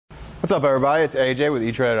What's up, everybody? It's AJ with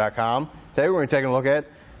etrailer.com. Today we're going to take a look at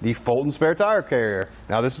the Fulton Spare Tire Carrier.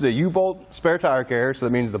 Now this is a U-bolt spare tire carrier, so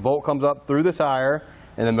that means the bolt comes up through the tire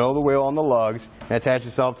in the middle of the wheel on the lugs and attaches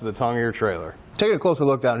itself to the tongue of your trailer. Taking a closer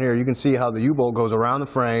look down here, you can see how the U-bolt goes around the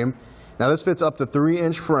frame. Now this fits up to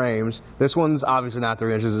 3-inch frames. This one's obviously not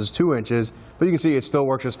 3 inches, it's 2 inches, but you can see it still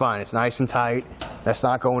works just fine. It's nice and tight. That's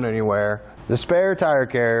not going anywhere. The spare tire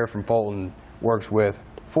carrier from Fulton works with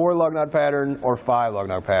 4 lug nut pattern or 5 lug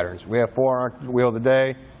nut patterns. We have 4 on our wheel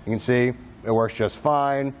today. You can see it works just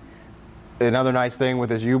fine. Another nice thing with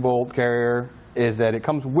this U-bolt carrier is that it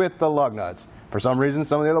comes with the lug nuts. For some reason,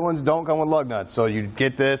 some of the other ones don't come with lug nuts. So you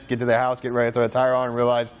get this, get to the house, get ready to throw a tire on and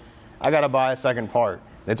realize, I gotta buy a second part.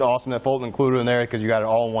 It's awesome that Fulton included in there because you got it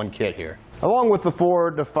all in one kit here. Along with the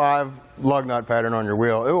 4 to 5 lug nut pattern on your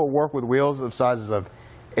wheel, it will work with wheels of sizes of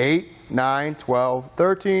 8, 9, 12,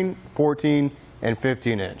 13, 14, and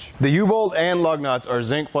 15 inch. The U-bolt and lug nuts are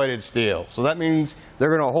zinc plated steel. So that means they're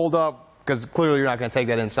gonna hold up, because clearly you're not gonna take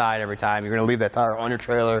that inside every time. You're gonna leave that tire on your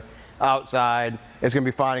trailer, outside. It's gonna be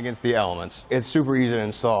fine against the elements. It's super easy to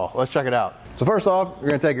install. Let's check it out. So first off, you're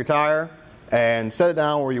gonna take your tire and set it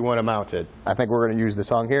down where you want to mount it. I think we're gonna use the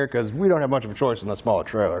tongue here because we don't have much of a choice in a smaller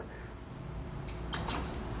trailer.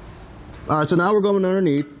 All right, so now we're going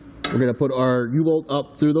underneath. We're gonna put our U-bolt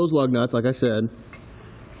up through those lug nuts, like I said.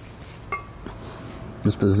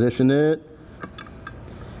 Just position it.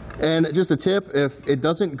 And just a tip, if it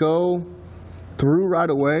doesn't go through right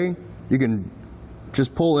away, you can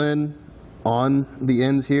just pull in on the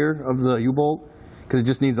ends here of the U-bolt because it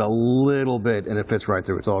just needs a little bit and it fits right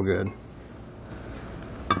through. It's all good.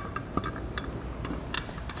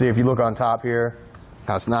 See, if you look on top here,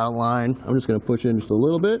 how it's not aligned, I'm just going to push in just a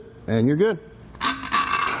little bit and you're good.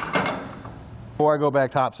 Before I go back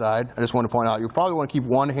topside, I just want to point out, you probably want to keep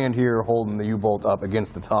one hand here holding the U-bolt up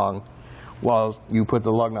against the tongue while you put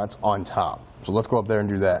the lug nuts on top. So let's go up there and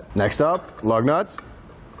do that. Next up, lug nuts.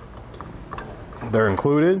 They're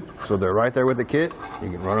included, so they're right there with the kit. You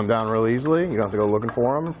can run them down real easily. You don't have to go looking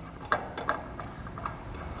for them.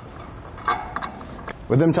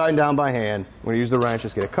 With them tightened down by hand, when you use the wrench,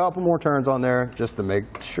 just get a couple more turns on there just to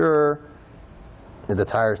make sure that the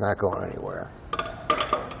tire's not going anywhere.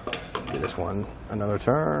 Give this one another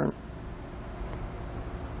turn.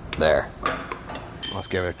 There. Let's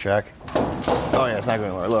give it a check. Oh yeah, it's not going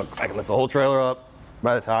anywhere. Look, I can lift the whole trailer up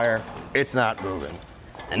by the tire. It's not moving.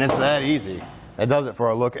 And it's that easy. That does it for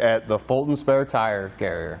a look at the Fulton Spare Tire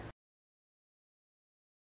Carrier.